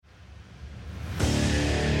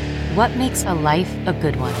What makes a life a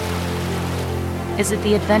good one? Is it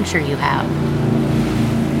the adventure you have?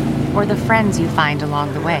 Or the friends you find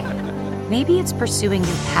along the way? Maybe it's pursuing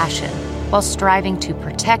your passion while striving to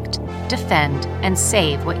protect, defend, and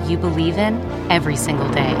save what you believe in every single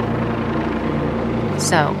day.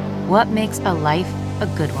 So, what makes a life a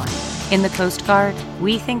good one? In the Coast Guard,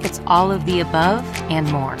 we think it's all of the above and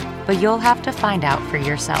more, but you'll have to find out for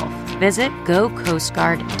yourself. Visit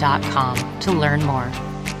gocoastguard.com to learn more.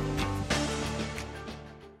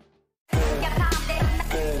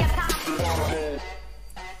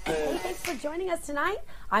 Hey, thanks for joining us tonight.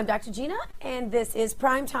 I'm Dr. Gina, and this is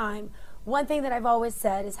Prime Time. One thing that I've always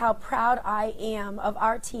said is how proud I am of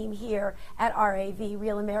our team here at RAV,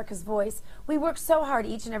 Real America's Voice. We work so hard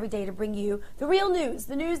each and every day to bring you the real news,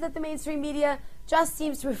 the news that the mainstream media just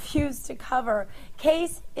seems to refuse to cover.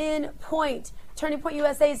 Case in point, Turning Point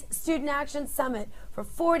USA's Student Action Summit. For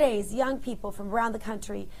 4 days, young people from around the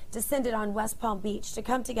country descended on West Palm Beach to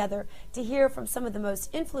come together to hear from some of the most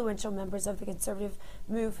influential members of the conservative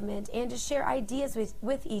movement and to share ideas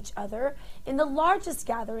with each other in the largest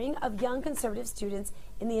gathering of young conservative students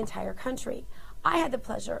in the entire country. I had the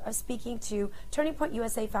pleasure of speaking to Turning Point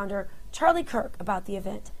USA founder Charlie Kirk about the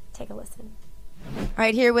event. Take a listen. All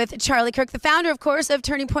right, here with Charlie Kirk, the founder, of course, of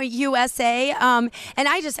Turning Point USA. And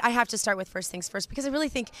I have to start with first things first, because I really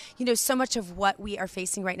think, so much of what we are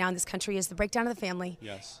facing right now in this country is the breakdown of the family.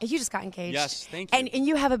 Yes. And you just got engaged. Yes, thank you. And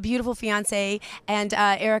you have a beautiful fiance, and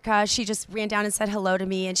Erica, she just ran down and said hello to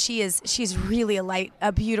me, and she's really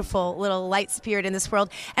a beautiful little light spirit in this world.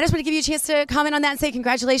 And I just want to give you a chance to comment on that and say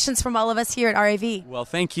congratulations from all of us here at RAV. Well,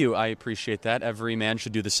 thank you. I appreciate that. Every man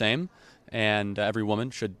should do the same. And every woman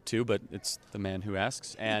should too, but it's the man who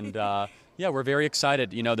asks. And yeah, we're very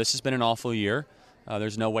excited. This has been an awful year.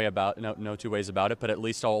 There's no two ways about it. But at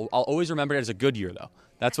least I'll always remember it as a good year, though.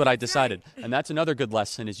 That's what I decided. And that's another good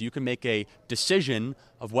lesson: is you can make a decision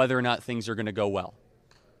of whether or not things are going to go well.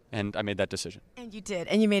 And I made that decision. And you did,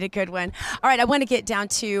 and you made a good one. All right, I want to get down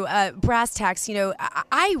to brass tacks.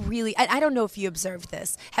 I don't know if you observed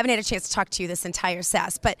this. Haven't had a chance to talk to you this entire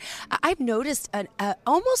SAS, but I've noticed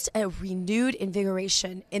almost a renewed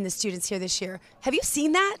invigoration in the students here this year. Have you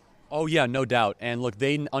seen that? Oh, yeah, no doubt. And look,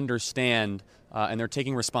 they understand and they're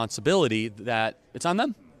taking responsibility that it's on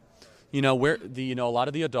them. A lot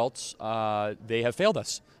of the adults, they have failed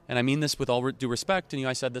us. And I mean this with all due respect, and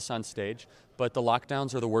I said this on stage, but the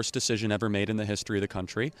lockdowns are the worst decision ever made in the history of the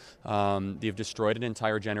country. They've destroyed an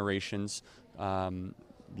entire generation's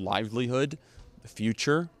livelihood, the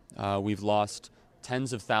future. We've lost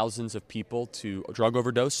tens of thousands of people to drug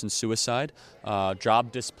overdose and suicide,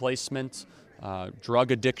 job displacement,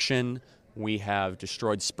 drug addiction. We have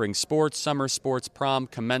destroyed spring sports, summer sports, prom,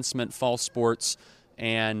 commencement, fall sports.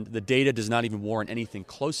 And the data does not even warrant anything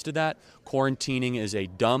close to that. Quarantining is a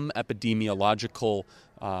dumb epidemiological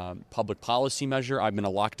public policy measure. I've been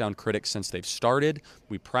a lockdown critic since they've started.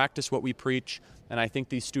 We practice what we preach. And I think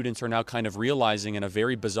these students are now kind of realizing, in a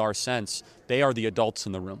very bizarre sense, they are the adults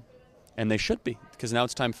in the room. And they should be, because now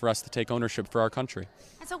it's time for us to take ownership for our country.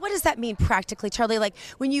 And so what does that mean practically, Charlie? Like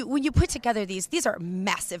when you put together these are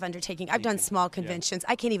massive undertakings. I've done small conventions.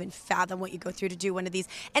 Yeah. I can't even fathom what you go through to do one of these.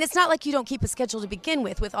 And it's not like you don't keep a schedule to begin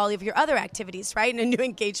with all of your other activities, right? And a new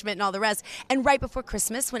engagement and all the rest. And right before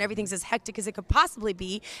Christmas, when everything's as hectic as it could possibly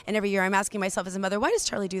be, and every year I'm asking myself as a mother, why does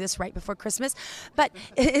Charlie do this right before Christmas? But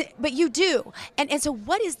you do. And so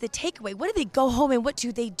what is the takeaway? What do they go home and what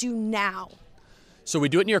do they do now? So we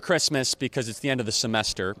do it near Christmas because it's the end of the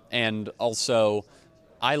semester, and also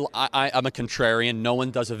I'm a contrarian. No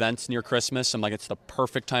one does events near Christmas. I'm like, it's the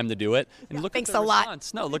perfect time to do it. And yeah, look thanks at the a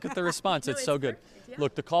response. lot. No, look at the response. No, it's so good. Perfect. Yeah.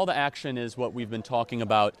 Look, the call to action is what we've been talking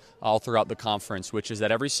about all throughout the conference, which is that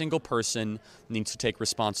every single person needs to take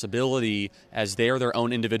responsibility as they are their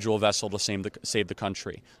own individual vessel to save the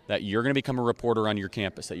country. That you're going to become a reporter on your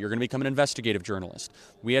campus, that you're going to become an investigative journalist.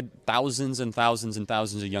 We had thousands and thousands and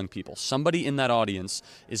thousands of young people. Somebody in that audience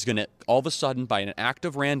is going to, all of a sudden, by an act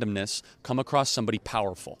of randomness, come across somebody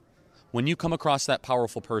powerful. When you come across that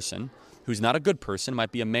powerful person, who's not a good person,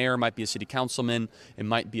 might be a mayor, might be a city councilman, it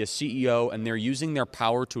might be a CEO, and they're using their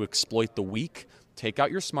power to exploit the weak, take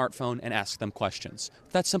out your smartphone and ask them questions.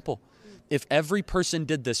 That's simple. If every person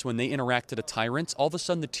did this when they interacted a tyrant, all of a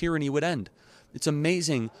sudden the tyranny would end. It's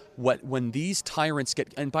amazing when these tyrants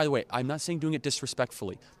get, and by the way, I'm not saying doing it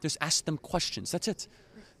disrespectfully, just ask them questions, that's it.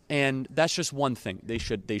 And that's just one thing. They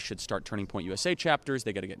should start Turning Point USA chapters,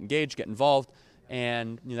 they got to get engaged, get involved,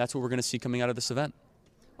 and that's what we're going to see coming out of this event.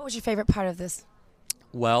 What was your favorite part of this?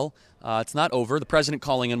 Well, it's not over. The president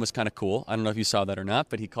calling in was kind of cool. I don't know if you saw that or not,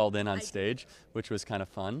 but he called in on stage, which was kind of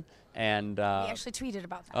fun. And We actually tweeted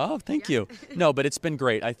about that. oh, thank you. No, but it's been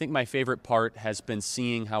great. I think my favorite part has been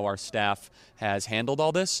seeing how our staff has handled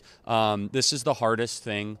all this. This is the hardest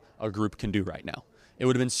thing a group can do right now. It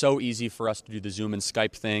would have been so easy for us to do the Zoom and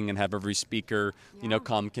Skype thing and have every speaker,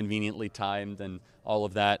 come conveniently timed and all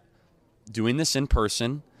of that. Doing this in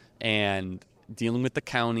person and dealing with the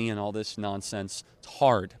county and all this nonsense, it's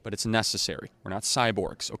hard, but it's necessary. We're not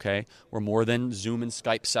cyborgs, okay? We're more than Zoom and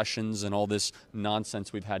Skype sessions and all this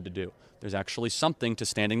nonsense we've had to do. There's actually something to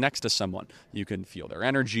standing next to someone. You can feel their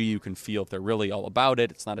energy. You can feel if they're really all about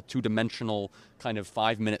it. It's not a two-dimensional kind of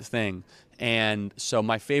 5-minute thing. And so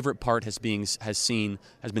my favorite part has been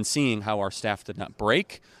seeing how our staff did not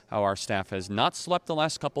break, how our staff has not slept the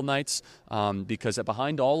last couple nights, because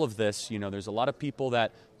behind all of this, there's a lot of people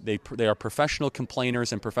that they are professional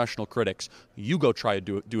complainers and professional critics. You go try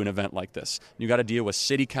to do an event like this. You got to deal with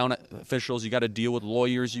city county officials. You got to deal with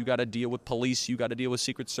lawyers. You got to deal with police. You got to deal with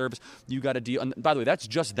Secret Service. You got to deal. And by the way, that's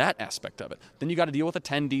just that aspect of it. Then you got to deal with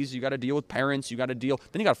attendees. You got to deal with parents. You got to deal.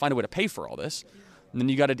 Then you got to find a way to pay for all this. And then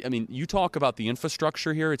you got to. You talk about the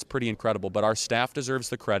infrastructure here. It's pretty incredible. But our staff deserves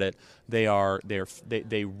the credit. They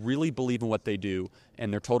really believe in what they do,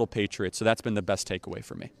 and they're total patriots. So that's been the best takeaway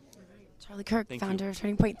for me. Charlie Kirk, Thank founder you. of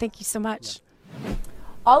Turning Point. Thank you so much. Yeah.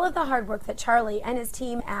 All of the hard work that Charlie and his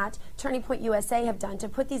team at Turning Point USA have done to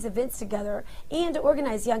put these events together and to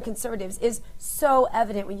organize young conservatives is so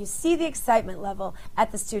evident when you see the excitement level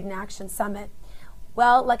at the Student Action Summit.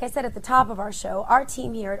 Well, like I said at the top of our show, our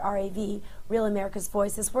team here at RAV, Real America's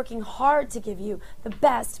Voice, is working hard to give you the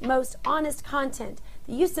best, most honest content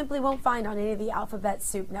that you simply won't find on any of the alphabet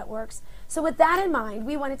soup networks. So with that in mind,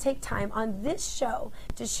 we want to take time on this show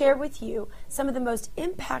to share with you some of the most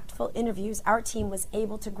impactful interviews our team was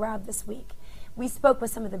able to grab this week. We spoke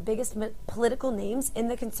with some of the biggest political names in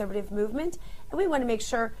the conservative movement, and we want to make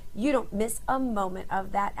sure you don't miss a moment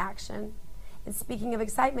of that action. And speaking of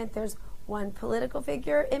excitement, there's one political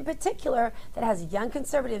figure in particular that has young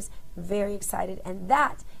conservatives very excited, and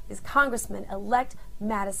that is Congressman-elect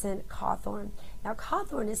Madison Cawthorn. Now,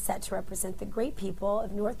 Cawthorn is set to represent the great people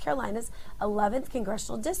of North Carolina's 11th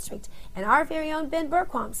Congressional District, and our very own Ben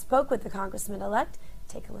Berquam spoke with the Congressman-elect.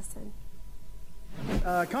 Take a listen.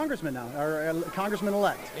 Congressman now, or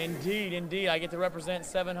Congressman-elect. Indeed. I get to represent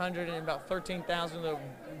 700 and about 13,000 of the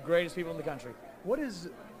greatest people in the country. What does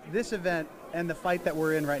this event and the fight that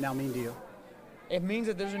we're in right now mean to you? It means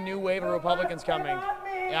that there's a new wave of Republicans coming.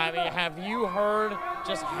 I mean, have you heard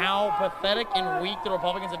just how pathetic and weak the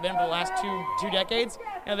Republicans have been for the last two decades?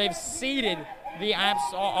 They've ceded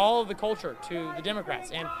all of the culture to the Democrats,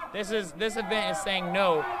 and this event is saying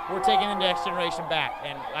no. We're taking the next generation back,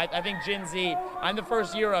 and I think Gen Z. I'm the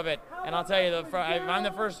first year of it, and I'll tell you, if I'm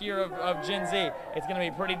the first year of Gen Z, it's going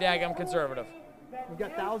to be pretty daggum conservative. We've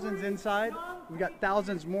got thousands inside. We've got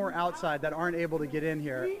thousands more outside that aren't able to get in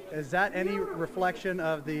here. Is that any reflection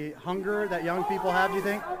of the hunger that young people have, do you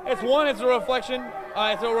think? It's a reflection.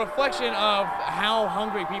 It's a reflection of how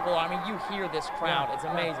hungry people are. I mean, you hear this crowd. It's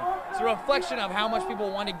amazing. It's a reflection of how much people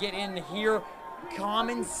want to get in to hear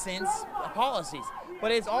common sense policies.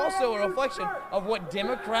 But it's also a reflection of what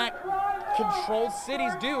Democrat-controlled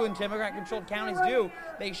cities do and Democrat-controlled counties do.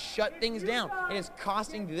 They shut things down. It is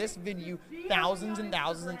costing this venue thousands and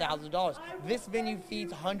thousands and thousands of dollars. This venue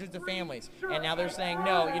feeds hundreds of families, and now they're saying,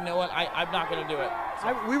 no, you know what, I'm not going to do it.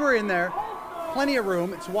 So. We were in there, plenty of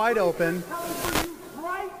room, it's wide open.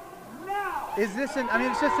 Is this,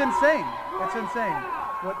 it's just insane. It's insane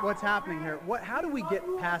what's happening here. How do we get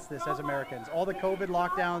past this as Americans? All the COVID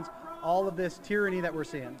lockdowns, all of this tyranny that we're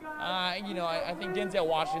seeing? I think Denzel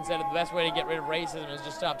Washington said the best way to get rid of racism is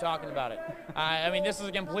just stop talking about it. This is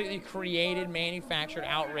a completely created, manufactured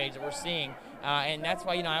outrage that we're seeing. And that's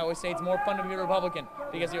why, I always say it's more fun to be a Republican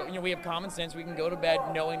because, we have common sense. We can go to bed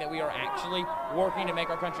knowing that we are actually working to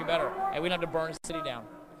make our country better, and we don't have to burn a city down.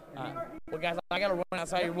 Well, guys, I got to run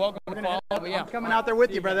outside. You're welcome to follow. But yeah. I'm coming out there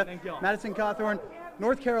with you, brother. Thank you. Madison Cawthorn,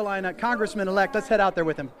 North Carolina, Congressman-elect. Let's head out there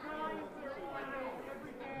with him.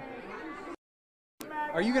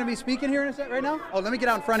 Are you going to be speaking here in a sec right now? Oh, let me get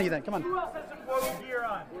out in front of you then. Come on. Who else has some woke gear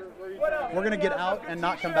on? We're going to get out and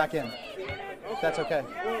not come back in. That's okay.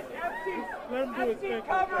 Let him do his thing.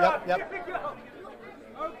 Yep. Here we go.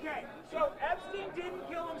 Okay, so Epstein didn't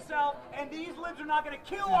kill himself, and these libs are not going to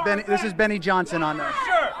kill our This is Benny Johnson on there.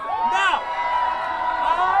 Sure. Now,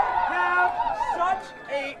 I have such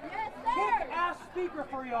a kick-ass speaker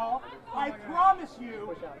for y'all. I promise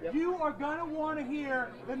you, you are going to want to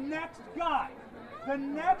hear the next guy. The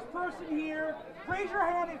next person here, raise your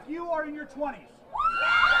hand if you are in your 20s.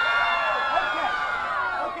 Okay.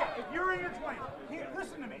 you're in your 20s, here,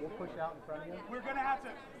 listen to me. We'll push out in front of you. We're going to have to,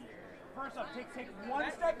 first off, take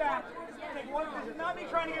one step back. Take one. This is not me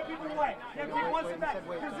trying to get people away. You have to take one step back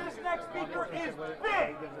because this next speaker is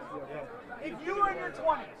big. If you are in your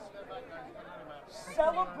 20s,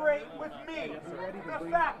 celebrate with me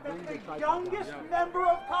the fact that the youngest member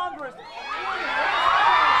of Congress is not,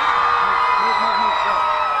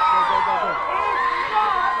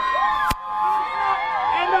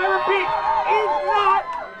 and I repeat, is not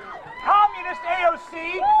communist AOC,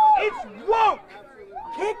 it's woke,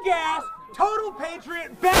 kick-ass, total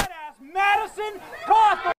patriot, badass Madison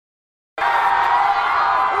Cawthorn.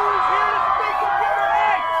 Who's here to speak to Peter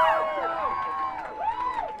A?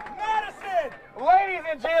 Madison! Ladies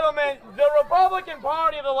and gentlemen, the Republican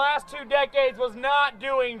Party of the last 2 decades was not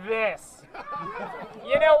doing this.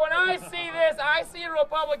 You know, when I see this, I see a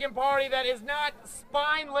Republican Party that is not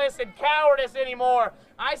spineless and cowardice anymore.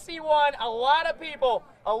 I see a lot of people,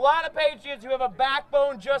 a lot of patriots who have a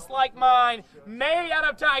backbone just like mine, made out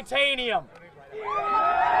of titanium.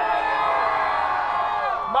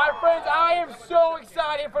 My friends, I am so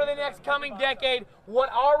excited for the next coming decade, what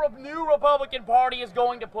our new Republican Party is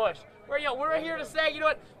going to push. We're here to say, you know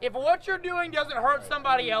what, if what you're doing doesn't hurt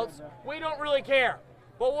somebody else, we don't really care.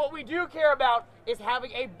 But what we do care about is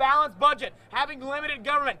having a balanced budget, having limited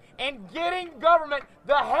government, and getting government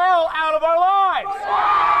the hell out of our lives.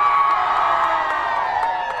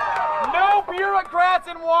 No bureaucrats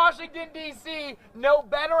in Washington, D.C. know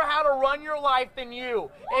better how to run your life than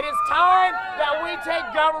you. It is time that we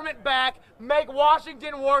take government back, make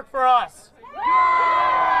Washington work for us.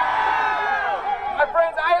 My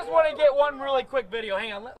friends, I just want to get one really quick video.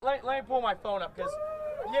 Hang on, let me pull my phone up because,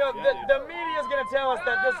 you know, the media is going to tell us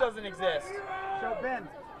that this doesn't exist. Show Ben,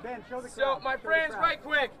 show the crowd. So, my friends, right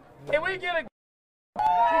quick, can we get a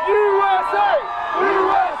USA!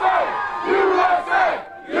 USA! USA!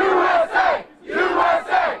 USA! USA!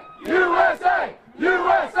 USA! USA!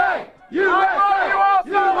 USA! USA!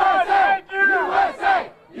 USA!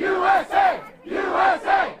 USA!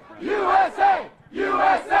 USA! USA!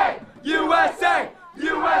 USA! USA!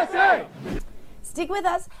 USA! Stick with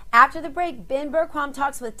us. After the break, Ben Bergquam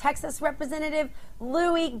talks with Texas Representative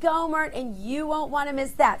Louie Gohmert, and you won't want to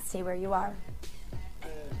miss that. Stay where you are.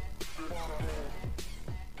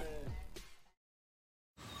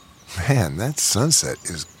 Man, that sunset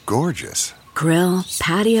is gorgeous. Grill,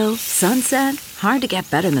 patio, sunset. Hard to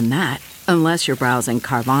get better than that. Unless you're browsing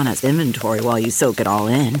Carvana's inventory while you soak it all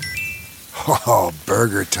in. Oh,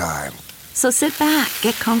 burger time. So sit back,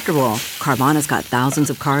 get comfortable. Carvana's got thousands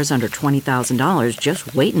of cars under $20,000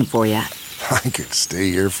 just waiting for you. I could stay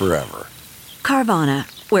here forever. Carvana,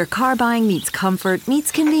 where car buying meets comfort,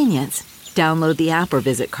 meets convenience. Download the app or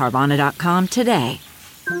visit Carvana.com today.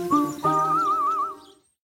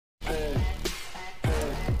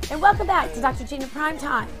 And welcome back to Dr. Gina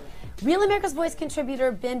Primetime. Real America's Voice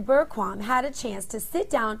contributor Ben Bergquam had a chance to sit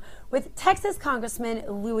down with Texas Congressman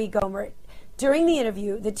Louie Gohmert. During the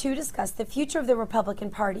interview, the two discussed the future of the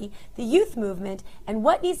Republican Party, the youth movement, and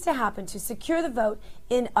what needs to happen to secure the vote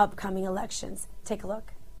in upcoming elections. Take a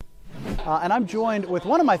look. And I'm joined with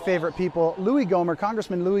one of my favorite people, Louie Gohmert,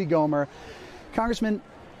 Congressman Louie Gohmert. Congressman,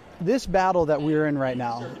 this battle that we're in right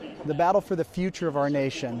now, the battle for the future of our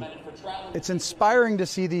nation, it's inspiring to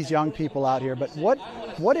see these young people out here, but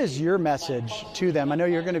what is your message to them? I know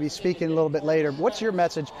you're going to be speaking a little bit later. What's your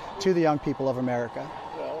message to the young people of America?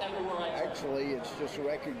 Actually, it's just a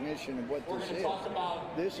recognition of what this is.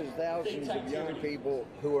 This is thousands of young people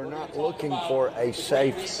who are not looking for a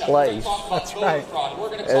safe place. That's right.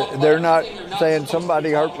 They're not saying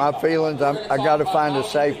somebody hurt my feelings, I got to find a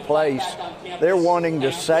safe place. They're wanting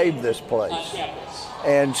to save this place.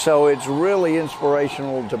 And so it's really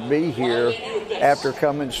inspirational to be here after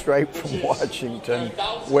coming straight from Washington,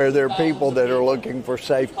 where there are people that are looking for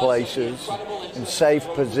safe places and safe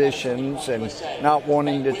positions and not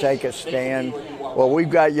wanting to take a stand. Well, we've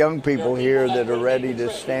got young people here that are ready to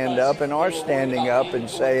stand up and are standing up and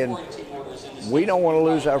saying, we don't want to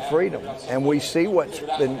lose our freedom. And we see what's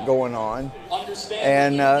been going on.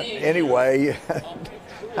 And anyway,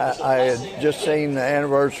 I had just seen the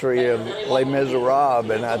anniversary of Les Miserables,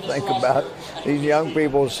 and I think about these young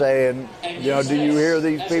people saying, you know, do you hear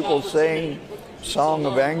these people sing Song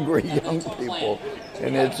of Angry Young People?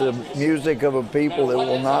 And it's the music of a people that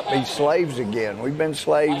will not be slaves again. We've been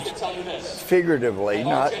slaves figuratively,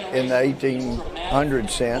 not in the 1800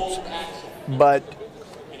 sense, but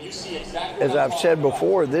as I've said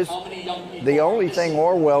before, the only thing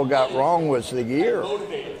Orwell got wrong was the year.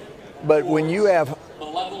 But when you have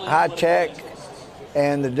high tech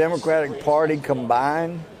and the Democratic Party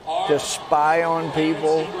combined, to spy on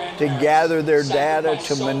people, to gather their data,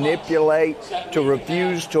 to manipulate, to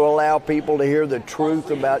refuse to allow people to hear the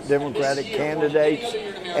truth about Democratic candidates,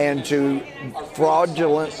 and to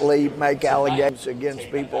fraudulently make allegations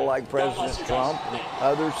against people like President Trump and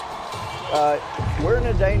others. We're in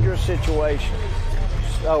a dangerous situation.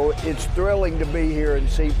 So it's thrilling to be here and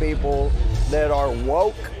see people that are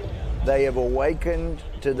woke. They have awakened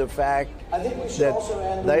to the fact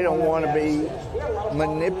that they don't want to be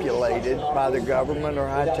manipulated by the government or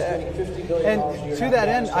high tech. And to that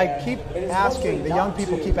end, I keep asking, the young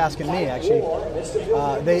people keep asking me, actually,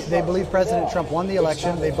 they believe President Trump won the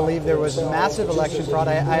election. They believe there was massive election fraud.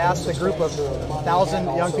 I asked a group of 1,000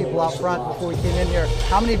 young people out front before we came in here,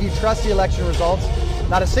 how many of you trust the election results?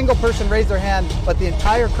 Not a single person raised their hand, but the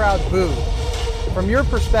entire crowd booed. From your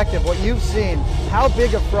perspective, what you've seen, how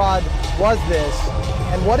big a fraud was this,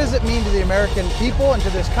 and what does it mean to the American people and to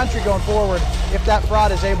this country going forward if that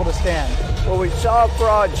fraud is able to stand? Well, we saw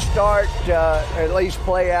fraud start, at least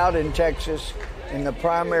play out in Texas in the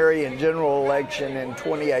primary and general election in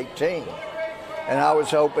 2018. And I was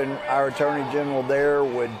hoping our Attorney General there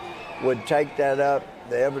would take that up,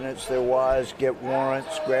 the evidence there was, get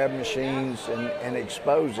warrants, grab machines, and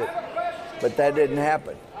expose it. But that didn't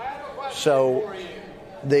happen. So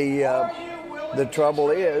the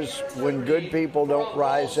trouble is when good people don't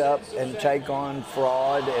rise up and take on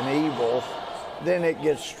fraud and evil, then it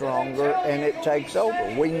gets stronger and it takes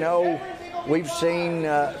over. We know, we've seen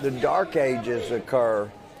the dark ages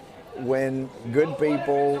occur when good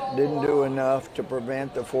people didn't do enough to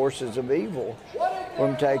prevent the forces of evil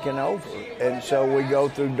from taking over. And so we go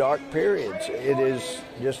through dark periods. It is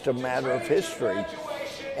just a matter of history.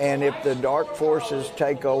 And if the dark forces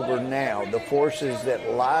take over now, the forces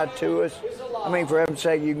that lie to us, I mean, for heaven's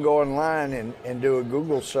sake, you can go online and do a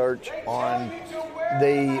Google search on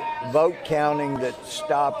the vote counting that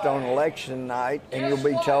stopped on election night, and you'll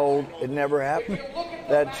be told it never happened.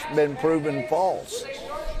 That's been proven false.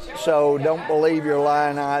 So don't believe your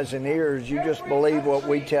lying eyes and ears. You just believe what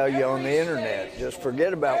we tell you on the internet. Just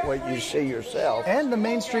forget about what you see yourself. And the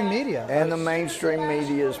mainstream media. And the mainstream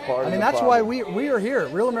media is part of the that's problem. why we are here.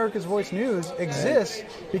 Real America's Voice News exists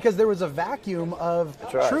because there was a vacuum of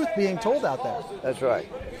truth being told out there. That's right.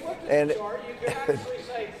 And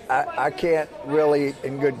I can't really,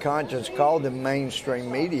 in good conscience, call them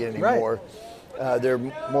mainstream media anymore. Right. They're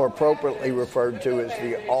more appropriately referred to as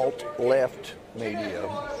the alt-left media.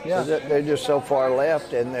 Yeah. They're just so far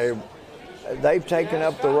left, and they've taken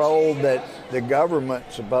up the role that the government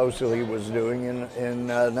supposedly was doing in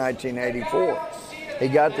 1984. He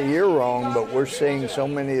got the year wrong, but we're seeing so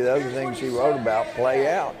many of the other things he wrote about play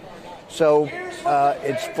out. So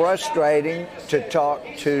it's frustrating to talk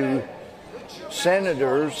to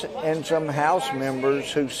senators and some House members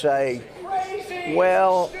who say,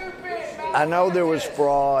 well, I know there was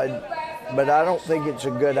fraud, but I don't think it's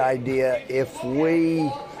a good idea if we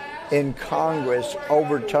in Congress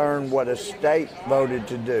overturn what a state voted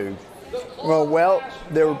to do. Well,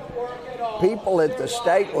 there were people at the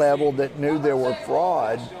state level that knew there were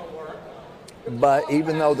fraud, but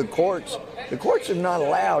even though the courts have not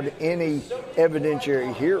allowed any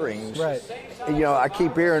evidentiary hearings. Right. You know, I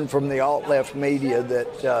keep hearing from the alt-left media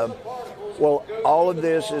that, well, all of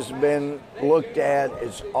this has been looked at,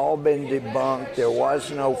 it's all been debunked, there was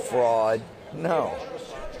no fraud. No.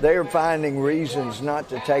 They are finding reasons not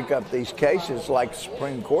to take up these cases like the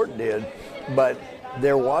Supreme Court did, but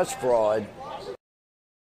there was fraud.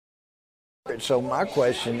 So my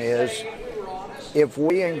question is, if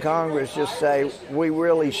we in Congress just say we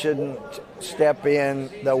really shouldn't step in,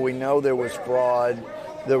 though we know there was fraud,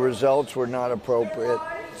 the results were not appropriate,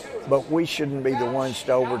 but we shouldn't be the ones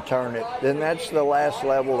to overturn it, then that's the last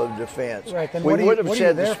level of defense. Right, then what are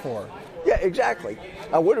you there for? Yeah, exactly.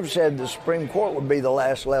 I would have said the Supreme Court would be the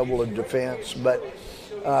last level of defense, but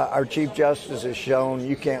our Chief Justice has shown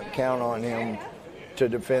you can't count on him to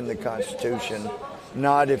defend the Constitution,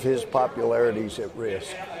 not if his popularity is at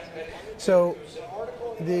risk. So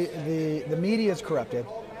the media is corrupted.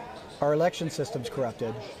 Our election system's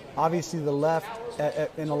corrupted. Obviously, the left,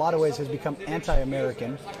 in a lot of ways, has become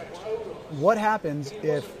anti-American. What happens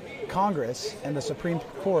if Congress and the Supreme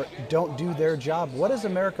Court don't do their job? What does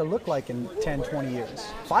America look like in 10, 20 years?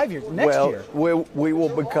 5 years? Next year? We will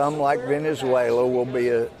become like Venezuela. We'll be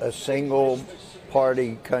a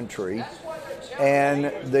single-party country,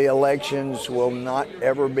 and the elections will not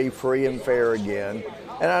ever be free and fair again.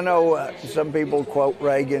 And I know some people quote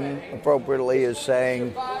Reagan appropriately as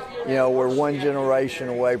saying, you know, we're one generation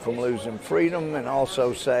away from losing freedom, and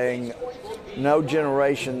also saying no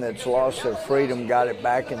generation that's lost their freedom got it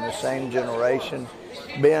back in the same generation.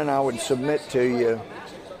 Ben, I would submit to you,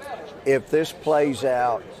 if this plays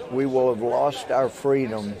out, we will have lost our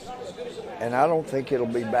freedom, and I don't think it'll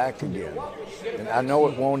be back again. And I know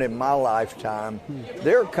it won't in my lifetime.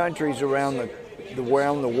 There are countries around the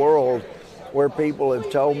world where people have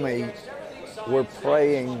told me, we're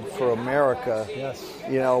praying for America. Yes.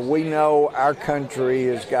 You know, we know our country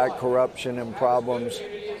has got corruption and problems.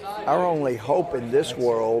 Our only hope in this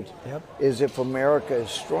world is if America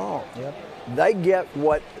is strong. They get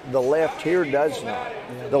what the left here does not.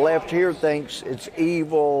 The left here thinks it's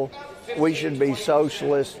evil, we should be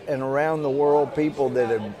socialist, and around the world, people that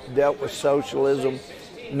have dealt with socialism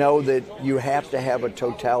know that you have to have a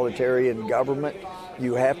totalitarian government.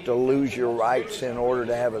 You have to lose your rights in order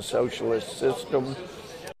to have a socialist system.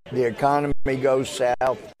 The economy goes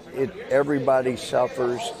south. Everybody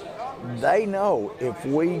suffers. They know if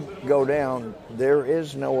we go down, there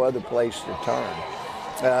is no other place to turn.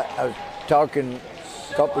 I was talking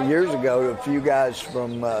a couple of years ago to a few guys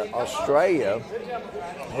from Australia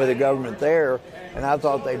with the government there, and I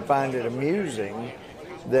thought they'd find it amusing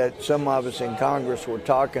that some of us in Congress were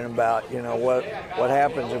talking about, you know, what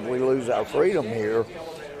happens if we lose our freedom here.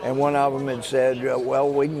 And one of them had said, well,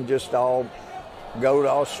 we can just all go to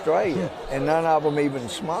Australia. And none of them even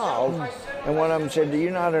smiled. And one of them said, do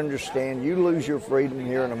you not understand? You lose your freedom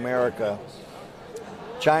here in America,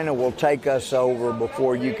 China will take us over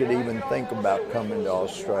before you could even think about coming to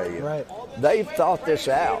Australia. Right. They've thought this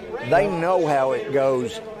out. They know how it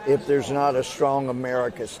goes if there's not a strong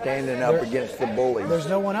America standing up against the bullies. There's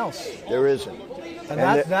no one else. There isn't.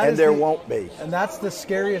 And there won't be. And that's the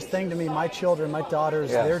scariest thing to me. My children, my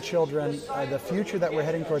daughters, their children, the future that we're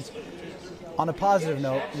heading towards. On a positive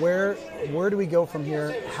note, where do we go from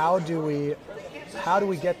here? How do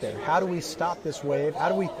we get there? How do we stop this wave? How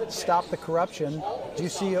do we stop the corruption? Do you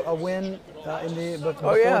see a win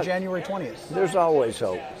before January 20th? There's always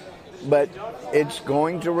hope. But it's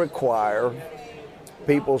going to require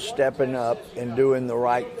people stepping up and doing the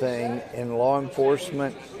right thing in law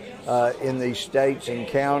enforcement, in these states and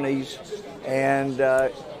counties. And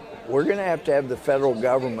we're going to have the federal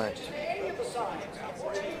government.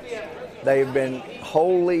 They've been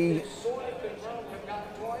wholly,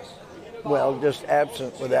 just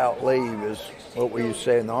absent without leave is what we used to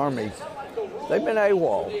say in the Army. They've been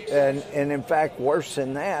AWOL. And in fact, worse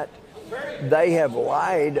than that, they have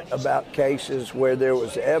lied about cases where there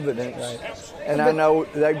was evidence. Right. And I know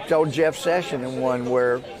they told Jeff Sessions in one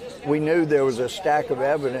where we knew there was a stack of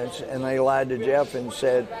evidence, and they lied to Jeff and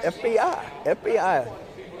said, FBI.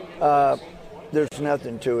 There's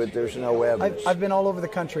nothing to it. There's no evidence. I've been all over the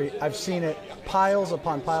country. I've seen it piles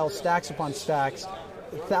upon piles, stacks upon stacks,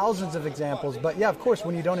 thousands of examples. But yeah, of course,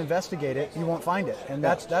 when you don't investigate it, you won't find it. And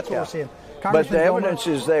that's what we're seeing. But the evidence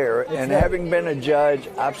is there. And having been a judge,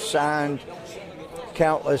 I've signed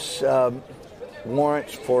countless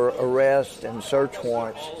warrants for arrest and search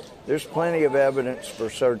warrants. There's plenty of evidence for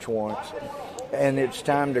search warrants. And it's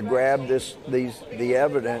time to grab the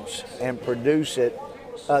evidence and produce it.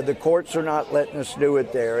 The courts are not letting us do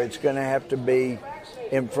it there. It's going to have to be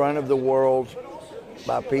in front of the world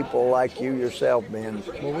by people like you yourself, Ben.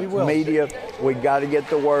 Well, we will. Media, we got to get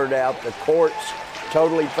the word out. The courts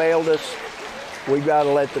totally failed us. We've got to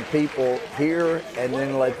let the people hear and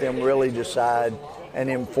then let them really decide an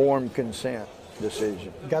informed consent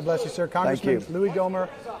decision. God bless you, sir. Congressman Louis Gohmert,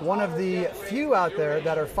 one of the few out there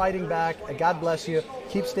that are fighting back. God bless you.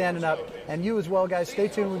 Keep standing up. And you as well, guys. Stay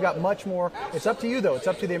tuned. We've got much more. It's up to you, though. It's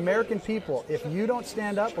up to the American people. If you don't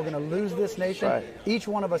stand up, we're going to lose this nation. Right. Each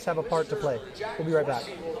one of us have a part to play. We'll be right back.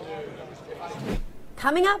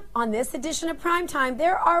 Coming up on this edition of Primetime,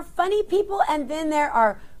 there are funny people, and then there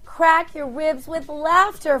are crack your ribs with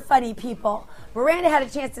laughter funny people. Miranda had a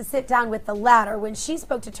chance to sit down with the latter when she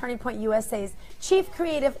spoke to Turning Point USA's Chief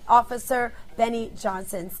Creative Officer, Benny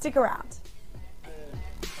Johnson. Stick around.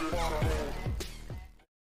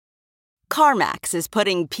 CarMax is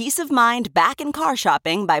putting peace of mind back in car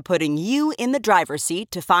shopping by putting you in the driver's seat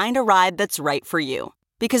to find a ride that's right for you.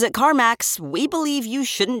 Because at CarMax, we believe you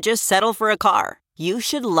shouldn't just settle for a car. You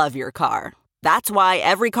should love your car. That's why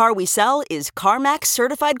every car we sell is CarMax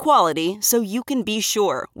certified quality, so you can be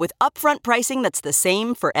sure with upfront pricing that's the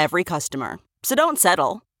same for every customer. So don't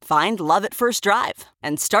settle. Find love at first drive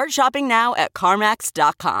and start shopping now at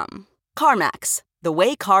CarMax.com. CarMax, the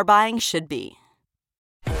way car buying should be.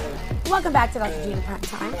 Welcome back to Dr. Gina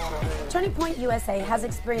Primetime. Turning Point USA has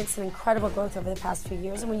experienced some incredible growth over the past few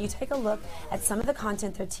years, and when you take a look at some of the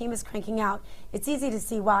content their team is cranking out, it's easy to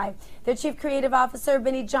see why. Their Chief Creative Officer,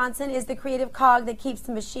 Benny Johnson, is the creative cog that keeps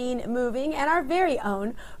the machine moving, and our very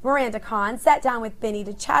own Miranda Kahn sat down with Benny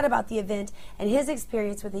to chat about the event and his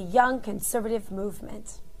experience with the young conservative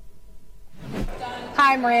movement.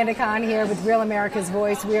 Hi, Miranda Kahn here with Real America's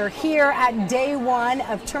Voice. We are here at day one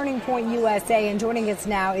of Turning Point USA, and joining us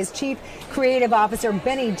now is Chief Creative Officer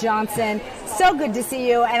Benny Johnson. So good to see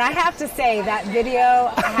you, and I have to say that video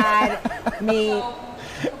had me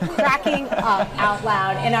cracking up out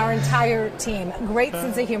loud, and our entire team. Great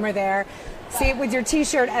sense of humor there. See it with your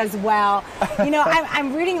T-shirt as well. You know,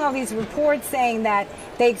 I'm reading all these reports saying that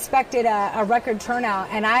they expected a record turnout,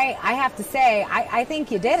 and I have to say, I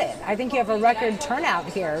think you did it. I think you have a record turnout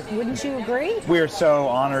here. Wouldn't you agree? We're so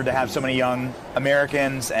honored to have so many young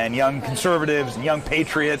Americans and young conservatives and young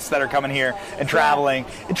patriots that are coming here and traveling.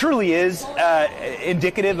 It truly is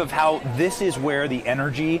indicative of how this is where the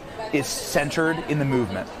energy is centered in the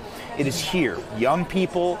movement. It is here. Young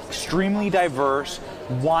people, extremely diverse,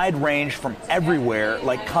 wide range from everywhere,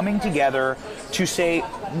 like coming together to say,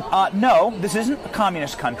 no, this isn't a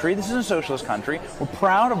communist country, this isn't a socialist country, we're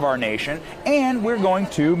proud of our nation, and we're going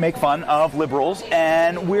to make fun of liberals,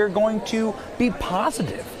 and we're going to be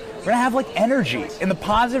positive. We're going to have, like, energy in the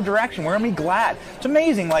positive direction. We're going to be glad. It's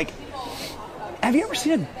amazing. Like, have you ever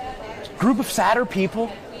seen a group of sadder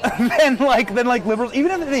people than liberals,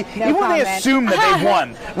 even if they assume that they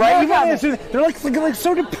won, right? Even when they assume, they're like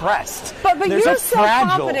so depressed. But they're you're so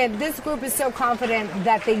fragile. confident. This group is so confident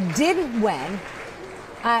that they didn't win,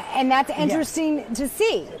 and that's interesting to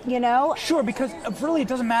see. You know, sure, because really it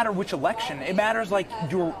doesn't matter which election. It matters like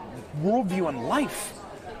your worldview in life.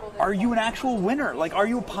 Are you an actual winner? Like, are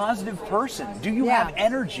you a positive person? Do you have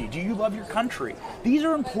energy? Do you love your country? These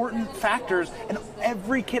are important factors, and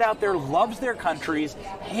every kid out there loves their countries,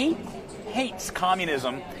 hates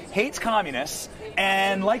communism, hates communists,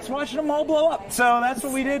 and likes watching them all blow up. So that's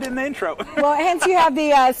what we did in the intro. Well, hence you have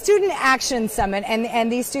the Student Action Summit,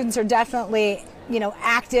 and these students are definitely, you know,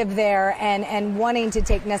 active there and wanting to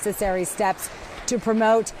take necessary steps to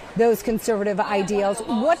promote those conservative ideals.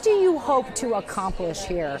 What do you hope to accomplish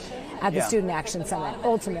here at the Student Action Summit,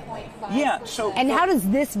 ultimately? And how does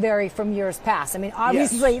this vary from years past? I mean,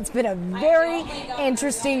 obviously, it's been a very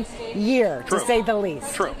interesting year, to say the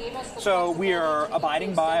least. True. So we are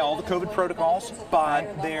abiding by all the COVID protocols,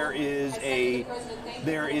 but there is a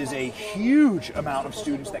huge amount of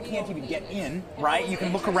students that can't even get in, right? You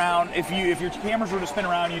can look around. If your cameras were to spin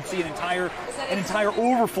around, you'd see an entire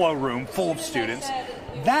overflow room full of students.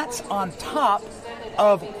 That's on top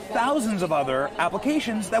of thousands of other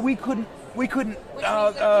applications that we couldn't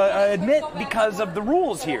admit because of the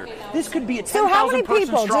rules here. This could be a 10,000 So how many person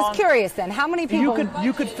people? strong, Just curious then. How many people?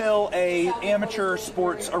 You could fill a amateur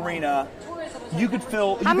sports arena.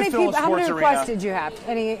 How many requests did you have?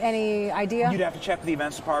 Any idea? You'd have to check with the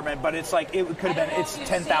events department, but it's like it could have been. It's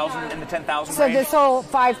 10,000 in the 10,000 So range. this whole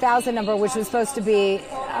 5,000 number, which was supposed to be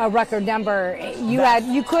a record number,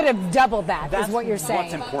 you could have doubled that. That's is what you're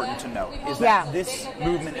saying. What's important to note is that this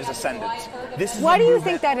movement is ascendant. This is Why do you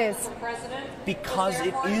think that is? Because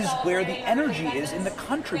it is where the energy is in the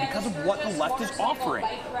country, because of what the left is offering.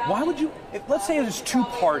 Why would you, let's say there's two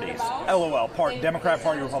parties, LOL, Democrat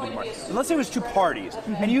Party, Republican Party. Let's say it was two parties,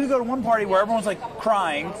 and you could go to one party where everyone's like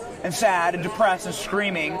crying and sad and depressed and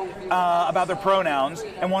screaming about their pronouns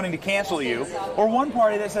and wanting to cancel you, or one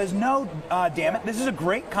party that says, no, damn it, this is a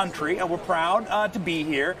great country, and we're proud to be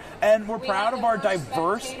here, and we're proud of our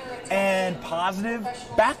diverse and positive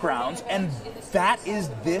backgrounds, and that is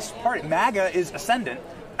this party. MAGA is ascendant,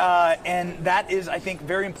 and that is, I think,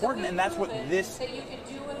 very important, and that's what this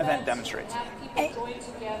event demonstrates.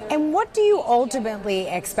 And what do you ultimately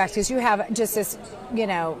expect? Because you have just this, you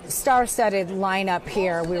know, star-studded lineup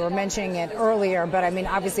here. We were mentioning it earlier, but I mean,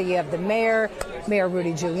 obviously you have the Mayor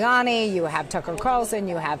Rudy Giuliani, you have Tucker Carlson,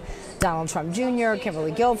 you have Donald Trump Jr.,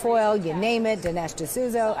 Kimberly Guilfoyle, you name it, Dinesh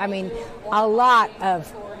D'Souza. I mean, a lot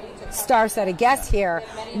of star-studded guests here.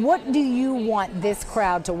 What do you want this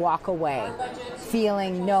crowd to walk away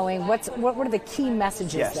feeling, knowing? What are the key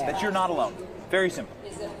messages there? That you're not alone. Very simple.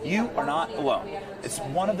 You are not alone. It's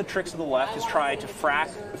one of the tricks of the left is try to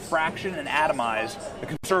fraction and atomize the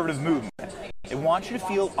conservative movement. They want you to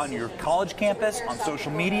feel on your college campus, on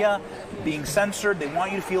social media, being censored. They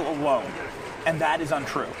want you to feel alone. And that is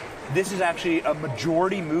untrue. This is actually a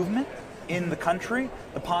majority movement in the country.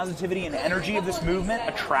 The positivity and energy of this movement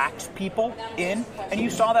attracts people in, and you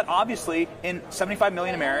saw that obviously in 75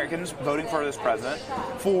 million Americans voting for this president,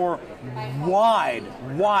 for wide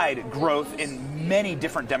growth in many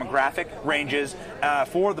different demographic ranges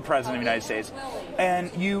for the President of the United States.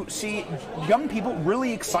 And you see young people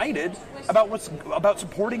really excited about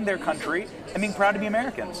supporting their country and being proud to be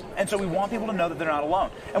Americans. And so we want people to know that they're not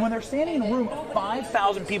alone. And when they're standing in a room of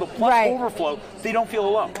 5,000 people plus overflow, they don't feel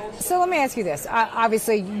alone. So let me ask you this.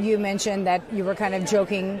 Obviously, you mentioned that you were kind of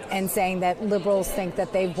joking and saying that liberals think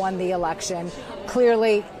that they've won the election.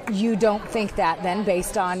 Clearly, you don't think that then,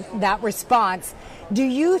 based on that response. Do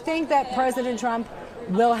you think that President Trump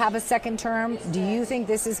will have a second term? Do you think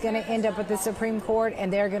this is going to end up at the Supreme Court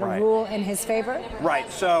and they're going to rule in his favor? Right.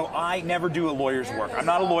 So I never do a lawyer's work. I'm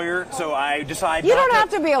not a lawyer, so I decide. You don't have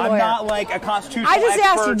to be a lawyer. I'm not like a constitutional expert. I just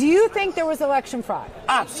asked you, do you think there was election fraud?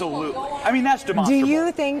 Absolutely. I mean, that's demonstrable. Do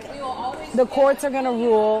you think the courts are going to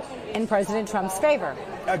rule in President Trump's favor?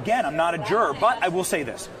 Again, I'm not a juror, but I will say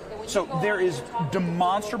this. So there is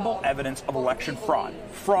demonstrable evidence of election fraud.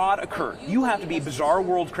 Fraud occurred. You have to be a bizarre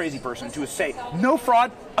world crazy person to say no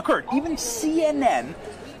fraud occurred. Even CNN,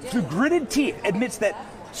 through gritted teeth, admits that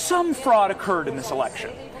some fraud occurred in this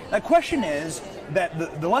election. The question is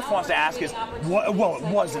that the left wants to ask is, well, it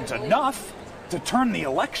wasn't enough to turn the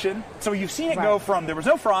election. So you've seen it go from there was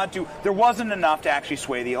no fraud to there wasn't enough to actually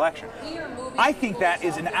sway the election. I think that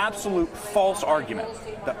is an absolute false argument.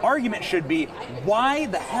 The argument should be, why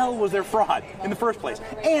the hell was there fraud in the first place?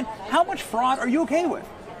 And how much fraud are you okay with?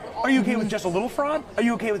 Are you okay with just a little fraud? Are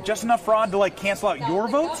you okay with just enough fraud to cancel out your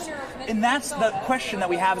votes? And that's the question that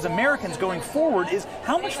we have as Americans going forward is,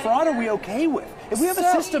 how much fraud are we okay with? If we have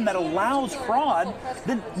a system that allows fraud,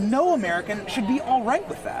 then no American should be all right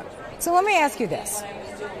with that. So let me ask you this.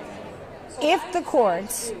 If the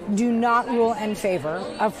courts do not rule in favor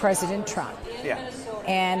of President Trump,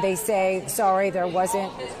 and they say, sorry, there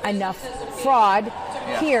wasn't enough fraud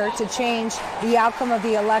here to change the outcome of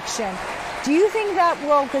the election, do you think that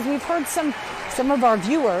will, because we've heard some of our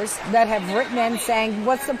viewers that have written in saying,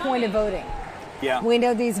 what's the point of voting? We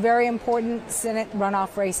know these very important Senate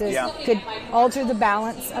runoff races could alter the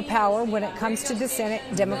balance of power when it comes to the Senate.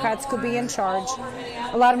 Democrats could be in charge.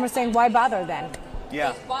 A lot of them are saying, why bother then?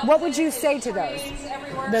 What would you say to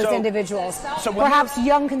those individuals? So perhaps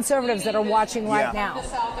young conservatives that are watching right now.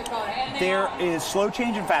 There is slow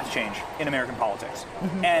change and fast change in American politics.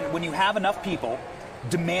 And when you have enough people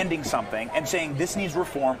demanding something and saying this needs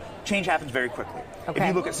reform, change happens very quickly. If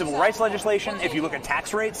you look at civil rights legislation, if you look at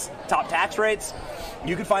tax rates, top tax rates,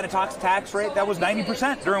 you could find a tax rate that was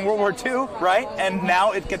 90% during World War II, right? And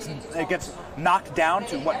now it gets knocked down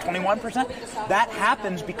to 21%. That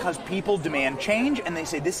happens because people demand change and they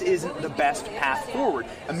say this isn't the best path forward.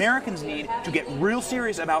 Americans need to get real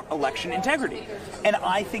serious about election integrity. And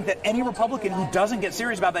I think that any Republican who doesn't get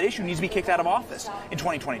serious about that issue needs to be kicked out of office in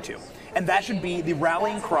 2022. And that should be the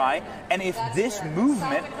rallying cry. And if this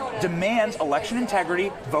movement demands election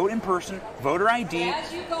integrity, vote in person, voter ID,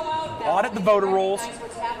 audit the voter rolls,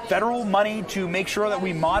 federal money to make sure that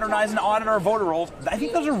we modernize and audit our voter rolls, I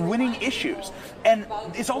think those are winning issues. And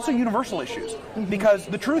it's also universal issues. Because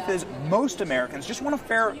the truth is, most Americans just want a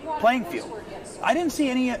fair playing field. I didn't see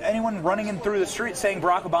anyone running in through the street saying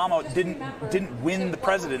Barack Obama didn't win the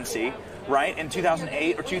presidency, right, in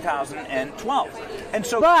 2008 or 2012. And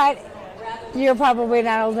so... But you're probably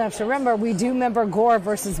not old enough to remember, we do remember Gore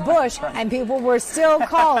versus Bush, and people were still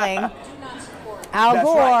calling Al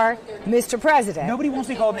Gore Mr. President. Nobody wants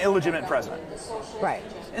to be called an illegitimate president. Right.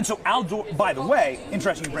 And so Al Gore, by the way,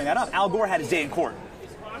 interesting you bring that up, Al Gore had his day in court.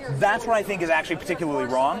 That's what I think is actually particularly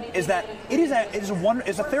wrong, is that it is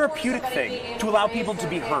a therapeutic thing to allow people to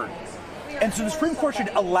be heard. And so the Supreme Court should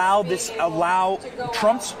allow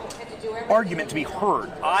Trump's argument to be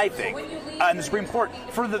heard, I think, in the Supreme Court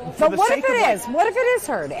for the sake of... But what if it is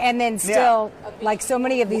heard, and then still, like so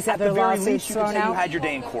many of these other lawsuits thrown out? You had your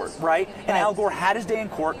day in court, right? And Al Gore had his day in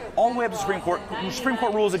court, all the way up to the Supreme Court. The Supreme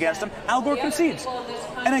Court rules against him. Al Gore concedes.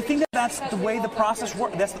 And I think that's the way the process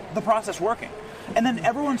works. That's the process working. And then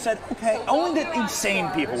everyone said, okay, only the insane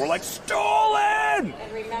people were like, stolen!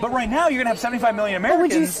 But right now, you're going to have 75 million Americans.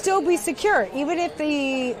 But would you still be secure? Even if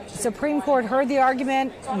the Supreme Court heard the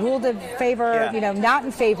argument, ruled in favor, not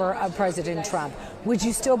in favor of President Trump, would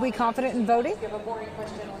you still be confident in voting?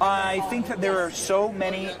 I think that there are so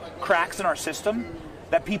many cracks in our system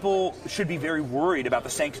that people should be very worried about the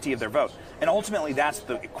sanctity of their vote. And ultimately, that's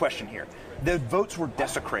the question here. The votes were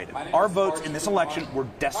desecrated. Our votes in this election were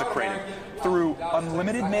desecrated through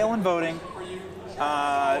unlimited mail-in voting,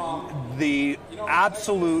 the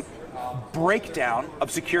absolute breakdown of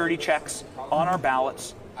security checks on our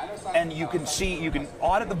ballots, and you can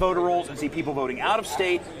audit the voter rolls and see people voting out of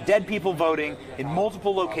state, dead people voting in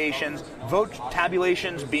multiple locations, vote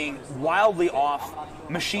tabulations being wildly off,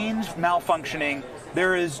 machines malfunctioning,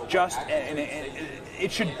 There is just, the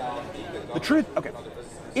truth, okay.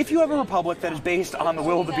 If you have a republic that is based on the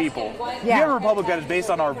will of the people, if you have a republic that is based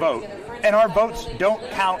on our vote, and our votes don't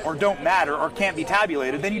count or don't matter or can't be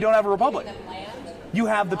tabulated, then you don't have a republic. You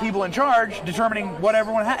have the people in charge determining what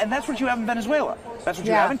everyone has, and that's what you have in Venezuela. That's what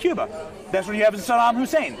you have in Cuba. That's what you have in Saddam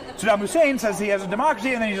Hussein. Saddam Hussein says he has a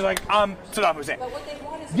democracy, and then he's just like, Saddam Hussein.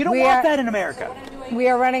 You don't want that in America. We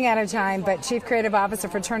are running out of time, but Chief Creative Officer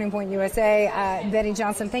for Turning Point USA, Benny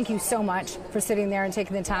Johnson, thank you so much for sitting there and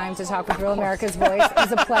taking the time to talk with Real America's Voice. It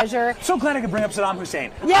was a pleasure. So glad I could bring up Saddam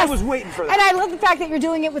Hussein. Yes. I was waiting for that. And I love the fact that you're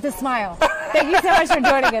doing it with a smile. Thank you so much for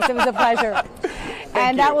joining us. It was a pleasure.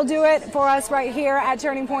 And that will do it for us right here at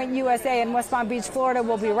Turning Point USA in West Palm Beach, Florida.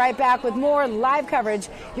 We'll be right back with more live coverage.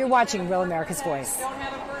 You're watching Real America's Voice.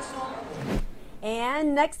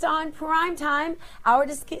 And next on Primetime, our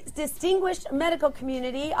distinguished medical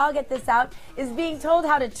community, I'll get this out, is being told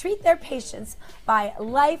how to treat their patients by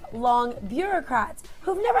lifelong bureaucrats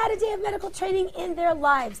who've never had a day of medical training in their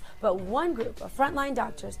lives. But one group of frontline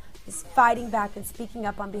doctors is fighting back and speaking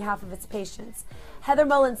up on behalf of its patients. Heather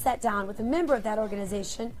Mullins sat down with a member of that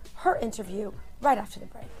organization, her interview right after the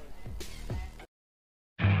break.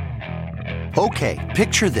 Okay,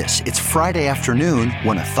 picture this. It's Friday afternoon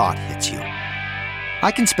when a thought hits you. I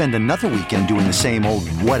can spend another weekend doing the same old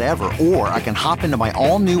whatever, or I can hop into my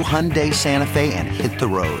all-new Hyundai Santa Fe and hit the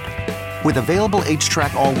road. With available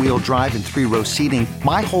H-Track all-wheel drive and 3-row seating,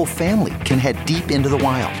 my whole family can head deep into the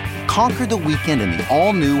wild. Conquer the weekend in the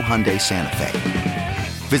all-new Hyundai Santa Fe.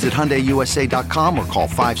 Visit HyundaiUSA.com or call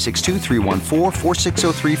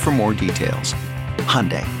 562-314-4603 for more details.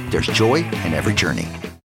 Hyundai, there's joy in every journey.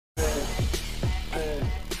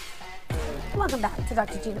 Welcome back to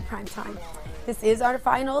Dr. Gina Primetime. This is our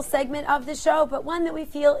final segment of the show, but one that we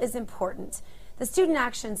feel is important. The Student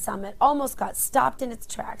Action Summit almost got stopped in its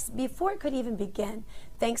tracks before it could even begin,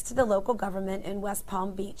 thanks to the local government in West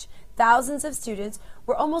Palm Beach. Thousands of students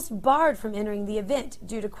were almost barred from entering the event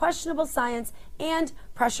due to questionable science and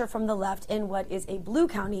pressure from the left in what is a blue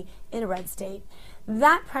county in a red state.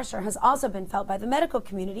 That pressure has also been felt by the medical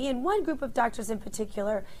community, and one group of doctors in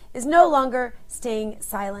particular is no longer staying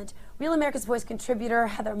silent. Real America's Voice contributor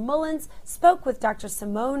Heather Mullins spoke with Dr.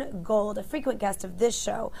 Simone Gold, a frequent guest of this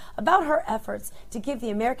show, about her efforts to give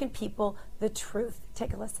the American people the truth.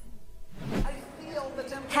 Take a listen.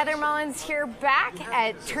 Heather Mullins here, back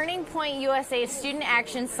at Turning Point USA Student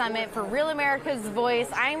Action Summit for Real America's Voice.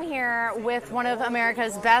 I'm here with one of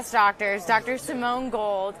America's best doctors, Dr. Simone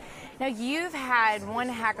Gold. Now, you've had one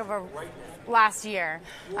heck of a last year.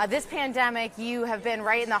 This pandemic, you have been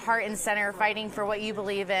right in the heart and center fighting for what you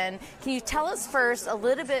believe in. Can you tell us first a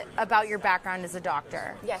little bit about your background as a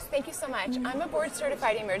doctor? Yes, thank you so much. I'm a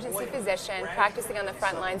board-certified emergency physician practicing on the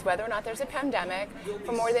front lines, whether or not there's a pandemic,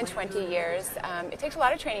 for more than 20 years. It takes a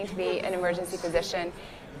lot of training to be an emergency physician.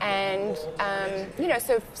 And,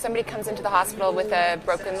 so if somebody comes into the hospital with a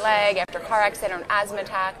broken leg after a car accident or an asthma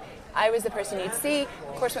attack, I was the person you'd see.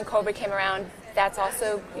 Of course, when COVID came around, that's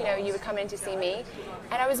also, you would come in to see me.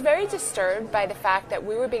 And I was very disturbed by the fact that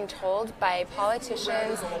we were being told by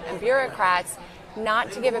politicians and bureaucrats not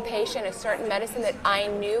to give a patient a certain medicine that I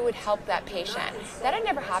knew would help that patient. That had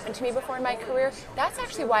never happened to me before in my career. That's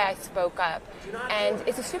actually why I spoke up. And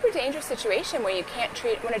it's a super dangerous situation where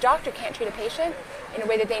when a doctor can't treat a patient in a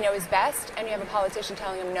way that they know is best, and you have a politician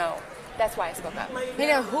telling them no. That's why I spoke up.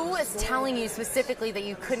 Who was telling you specifically that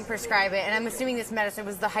you couldn't prescribe it? And I'm assuming this medicine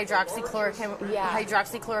was the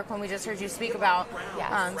hydroxychloroquine we just heard you speak about.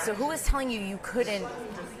 Yes. So who was telling you couldn't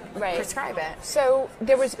prescribe it? So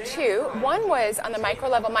there was two. One was on the micro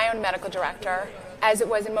level, my own medical director, as it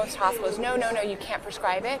was in most hospitals, no, you can't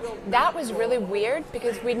prescribe it. That was really weird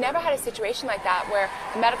because we'd never had a situation like that where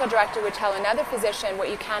the medical director would tell another physician what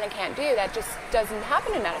you can and can't do. That just doesn't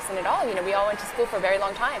happen in medicine at all. We all went to school for a very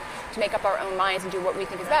long time to make up our own minds and do what we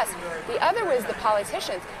think is best. The other was the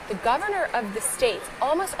politicians. The governor of the states,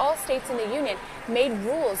 almost all states in the union, made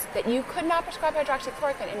rules that you could not prescribe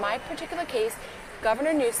hydroxychloroquine. In my particular case,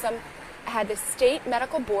 Governor Newsom had the state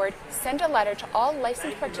medical board send a letter to all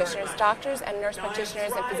licensed practitioners, doctors and nurse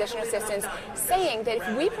practitioners and physician assistants, saying that if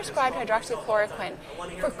we prescribed hydroxychloroquine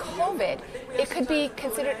for COVID, it could be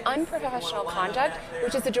considered unprofessional conduct,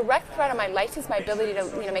 which is a direct threat on my license, my ability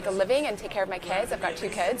to make a living and take care of my kids. I've got 2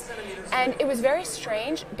 kids. And it was very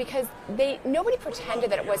strange because nobody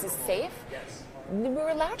pretended that it wasn't safe. we were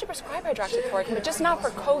allowed to prescribe hydroxychloroquine, but just not for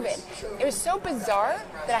COVID. It was so bizarre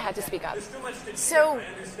that I had to speak up. So,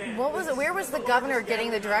 where was the governor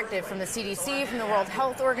getting the directive? From the CDC, from the World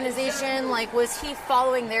Health Organization? Like, was he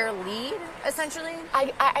following their lead, essentially?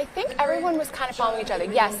 I think everyone was kind of following each other.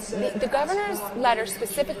 Yes, the governor's letter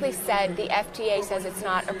specifically said the FDA says it's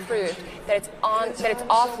not approved, that it's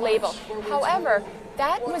off-label. However,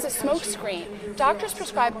 that was a smokescreen. Doctors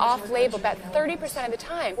prescribe off-label about 30% of the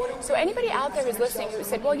time. So anybody out there who's listening who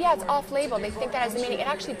said, well, yeah, it's off-label, they think that has a meaning. It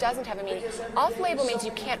actually doesn't have a meaning. Off-label means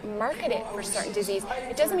you can't market it for certain disease.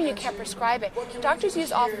 It doesn't mean you can't prescribe it. Doctors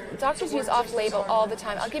use off-label all the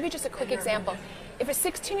time. I'll give you just a quick example. If a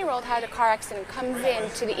 16-year-old had a car accident, comes in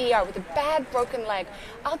to the ER with a bad broken leg,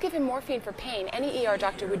 I'll give him morphine for pain. Any ER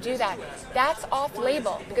doctor would do that. That's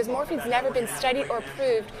off-label because morphine's never been studied or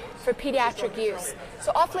approved for pediatric use.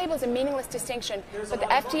 So off-label is a meaningless distinction, but the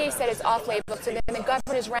FDA said it's off-label, so then the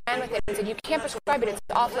governors ran with it and said, you can't prescribe it, it's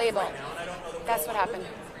off-label. That's what happened.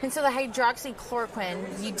 And so the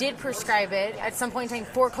hydroxychloroquine, you did prescribe it at some point in time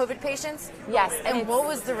for COVID patients? Yes. And what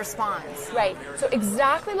was the response? Right. So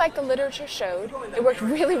exactly like the literature showed, it worked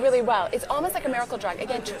really, really well. It's almost like a miracle drug.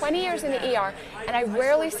 Again, 20 years in the ER, and I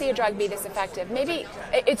rarely see a drug be this effective. Maybe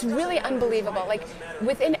it's really unbelievable. Like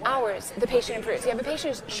within hours, the patient improves. You have a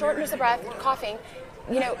patient who's shortness of breath, coughing,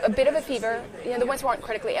 a bit of a fever, the ones who aren't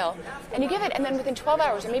critically ill, and you give it, and then within 12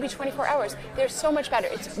 hours or maybe 24 hours, they're so much better.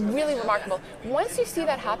 It's really remarkable. Once you see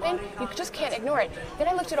that happen, you just can't ignore it. Then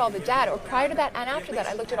I looked at all the data, or prior to that and after that,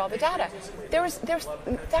 I looked at all the data. There's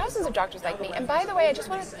thousands of doctors like me, and by the way, I just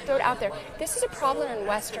want to throw it out there. This is a problem in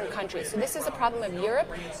Western countries, so this is a problem of Europe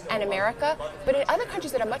and America, but in other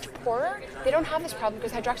countries that are much poorer, they don't have this problem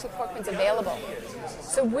because hydroxychloroquine is available.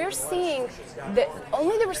 So we're seeing that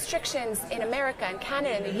only the restrictions in America and Canada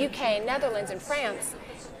and the UK, Netherlands, and France,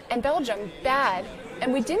 and Belgium, bad.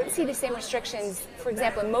 And we didn't see the same restrictions, for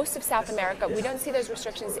example, in most of South America. We don't see those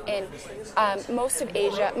restrictions in much of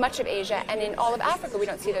Asia, and in all of Africa, we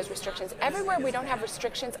don't see those restrictions. Everywhere we don't have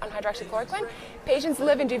restrictions on hydroxychloroquine, patients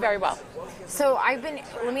live and do very well. So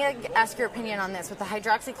let me ask your opinion on this. With the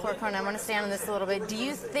hydroxychloroquine, I want to stand on this a little bit. Do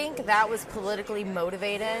you think that was politically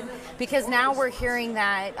motivated? Because now we're hearing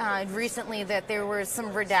that recently that there were some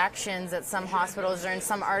redactions at some hospitals or in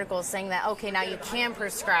some articles saying that, okay, now you can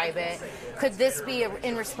prescribe it. Could this be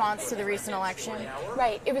in response to the recent election?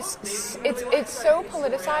 Right. It's so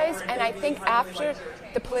politicized, and I think after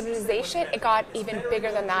the politicization, it got even bigger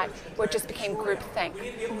than that, where it just became groupthink.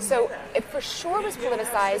 So it for sure was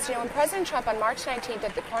politicized. When President Trump on March 19th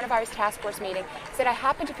at the Coronavirus Task Force meeting said, I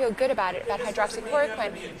happen to feel good about it, about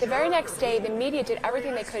hydroxychloroquine, the very next day, the media did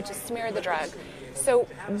everything they could to smear the drug. So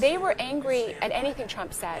they were angry at anything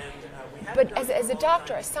Trump said. But as a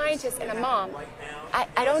doctor, a scientist, and a mom,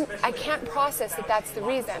 I can't process that that's the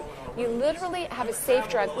reason. You literally have a safe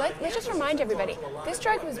drug. Let's just remind everybody, this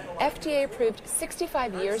drug was FDA approved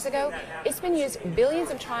 65 years ago. It's been used billions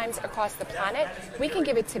of times across the planet. We can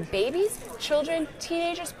give it to babies, children,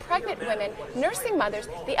 teenagers, pregnant women, nursing mothers,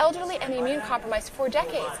 the elderly, and the immune compromised for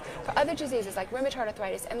decades for other diseases like rheumatoid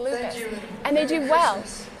arthritis and lupus. And they do well.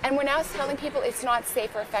 And we're now telling people it's not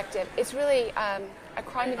safe or effective. It's really a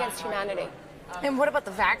crime against humanity. And what about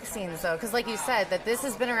the vaccines, though? Because like you said, that this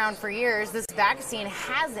has been around for years. This vaccine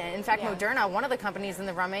hasn't. In fact, Moderna, one of the companies in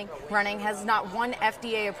the running, has not one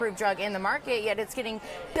FDA-approved drug in the market, yet it's getting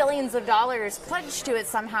billions of dollars pledged to it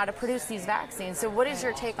somehow to produce these vaccines. So what is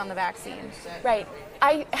your take on the vaccine? Right.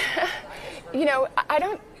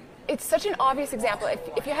 It's such an obvious example.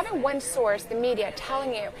 If you're having one source, the media,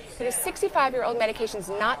 telling you that a 65-year-old medication is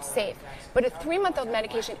not safe, but a 3-month-old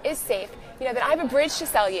medication is safe, that I have a bridge to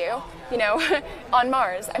sell you, on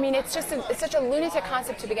Mars. I mean, it's such a lunatic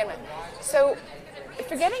concept to begin with. So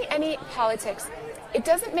forgetting any politics, it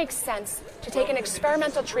doesn't make sense to take an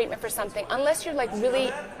experimental treatment for something unless you're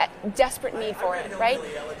really at desperate need for it, right?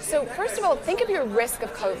 So first of all, think of your risk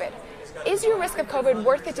of COVID. Is your risk of COVID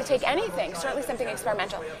worth it to take anything, certainly something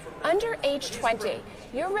experimental? Under age 20,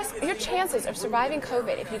 your chances of surviving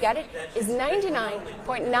COVID, if you get it, is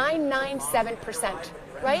 99.997%.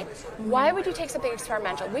 Right? Why would you take something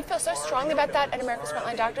experimental? We feel so strongly about that at America's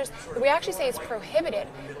Frontline Doctors that we actually say it's prohibited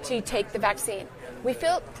to take the vaccine. We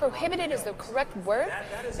feel prohibited is the correct word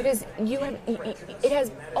because it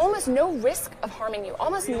has almost no risk of harming you,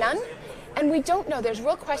 almost none. And we don't know. There's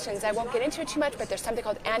real questions. I won't get into it too much, but there's something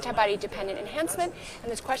called antibody-dependent enhancement, and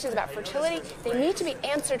there's questions about fertility. They need to be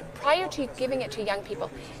answered prior to giving it to young people.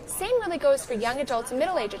 Same really goes for young adults and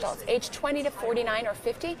middle-aged adults, age 20 to 49 or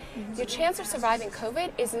 50. Your chance of surviving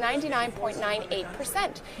COVID is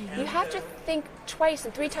 99.98%. You have to think twice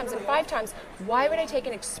and 3 times and 5 times, why would I take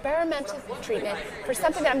an experimental treatment for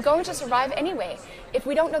something that I'm going to survive anyway if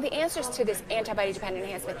we don't know the answers to this antibody-dependent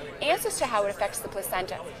enhancement, answers to how it affects the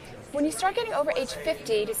placenta. When you start getting over age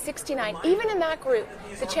 50 to 69, even in that group,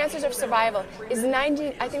 the chances of survival is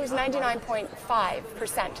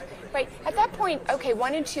 99.5%. Right? At that point, okay,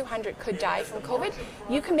 1 in 200 could die from COVID.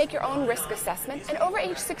 You can make your own risk assessment. And over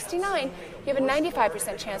age 69, you have a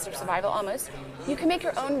 95% chance of survival, almost. You can make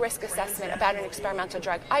your own risk assessment about an experimental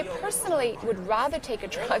drug. I personally would rather take a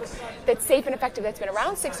drug that's safe and effective, that's been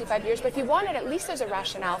around 65 years, but if you want it, at least there's a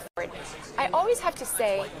rationale for it. I always have to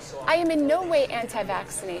say, I am in no way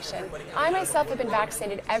anti-vaccination. I myself have been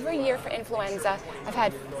vaccinated every year for influenza. I've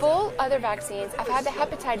had full other vaccines. I've had the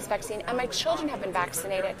hepatitis vaccine, and my children have been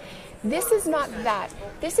vaccinated. This is not that.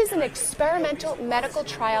 This is an experimental medical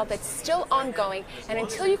trial that's still ongoing, and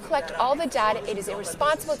until you collect all the data, it is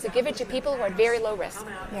irresponsible to give it to people who are at very low risk.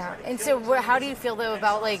 Yeah, and so how do you feel, though,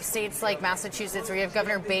 about like states like Massachusetts, where you have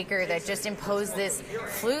Governor Baker that just imposed this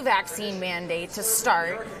flu vaccine mandate to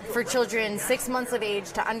start for children 6 months of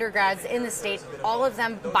age to undergrads in the state? All of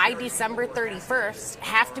them by December 31st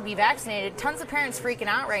have to be vaccinated. Tons of parents freaking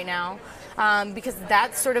out right now. Because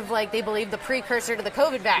that's sort of like, they believe, the precursor to the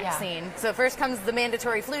COVID vaccine. Yeah. So first comes the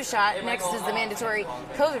mandatory flu shot, next is the mandatory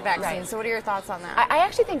COVID vaccine. Right. So what are your thoughts on that? I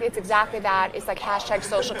actually think it's exactly that. It's like hashtag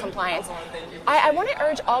social compliance. I want to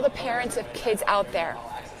urge all the parents of kids out there,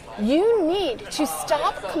 you need to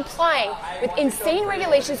stop complying with insane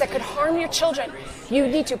regulations that could harm your children. You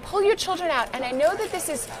need to pull your children out. And I know that this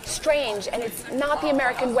is strange and it's not the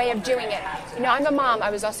American way of doing it. You know, I'm a mom.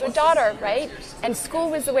 I was also a daughter, right? And school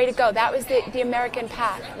was the way to go. That was the American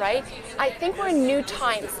path, right? I think we're in new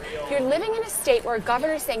times. If you're living in a state where a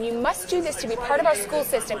governor is saying you must do this to be part of our school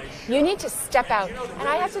system, you need to step out. And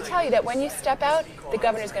I have to tell you that when you step out, the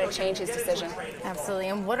governor's going to change his decision. Absolutely.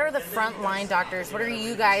 And what are the frontline doctors? What are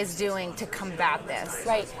you guys doing to combat this?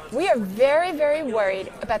 Right. We are very, very worried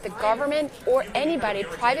about the government or anybody,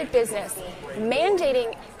 private business,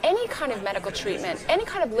 mandating any kind of medical treatment, any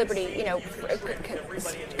kind of liberty, you know,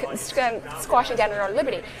 squashing down on our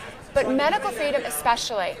liberty. But medical freedom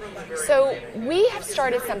especially. So we have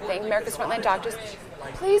started something, America's Frontline Doctors.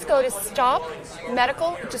 Please go to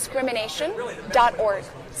stopmedicaldiscrimination.org.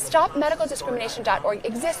 StopMedicalDiscrimination.org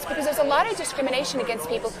exists because there's a lot of discrimination against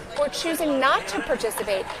people who are choosing not to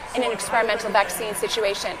participate in an experimental vaccine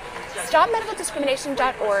situation.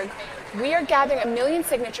 StopMedicalDiscrimination.org. We are gathering 1 million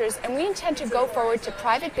signatures, and we intend to go forward to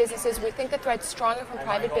private businesses. We think the threat's stronger from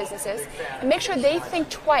private businesses, and make sure they think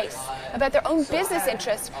twice about their own business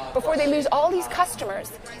interests before they lose all these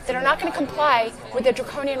customers that are not going to comply with the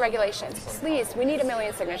draconian regulations. Please, we need 1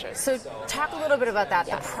 million signatures. So talk a little bit about that,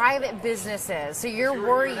 the private businesses. So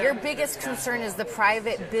your biggest concern is the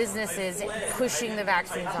private businesses pushing the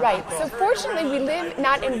vaccines on Right. people. So fortunately, we live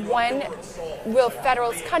not in one real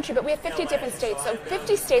federalist country, but we have 50 different states. So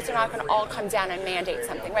 50 states are not going to all come down and mandate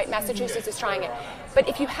something, right? Massachusetts is trying it. But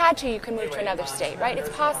if you had to, you can move to another state, right? It's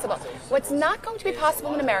possible. What's not going to be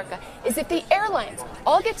possible in America is if the airlines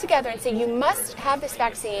all get together and say you must have this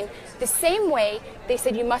vaccine the same way they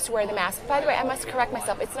said you must wear the mask. By the way, I must correct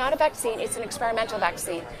myself. It's not a vaccine. It's an experimental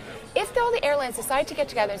vaccine. If all the airlines decide to get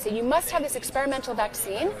together and say you must have this experimental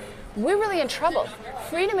vaccine, we're really in trouble.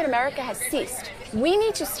 Freedom in America has ceased. We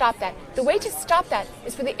need to stop that. The way to stop that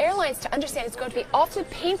is for the airlines to understand it's going to be awfully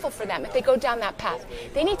painful for them if they go down that path.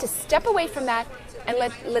 They need to step away from that and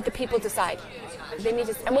let the people decide. They need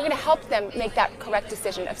to, and we're going to help them make that correct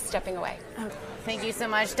decision of stepping away. Thank you so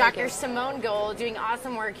much. Dr. Simone Gold, doing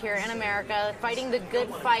awesome work here in America, fighting the good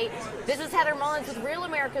fight. This is Heather Mullins with Real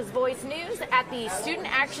America's Voice News at the Student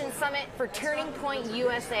Action Summit for Turning Point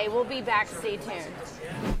USA. We'll be back. Stay tuned.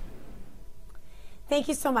 Thank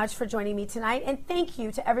you so much for joining me tonight, and thank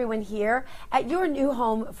you to everyone here at your new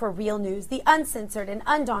home for real news, the uncensored and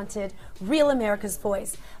undaunted Real America's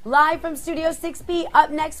Voice. Live from Studio 6B, up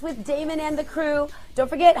next with Damon and the crew. Don't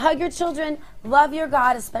forget, hug your children, love your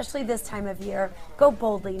God, especially this time of year. Go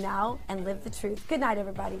boldly now and live the truth. Good night,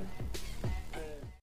 everybody.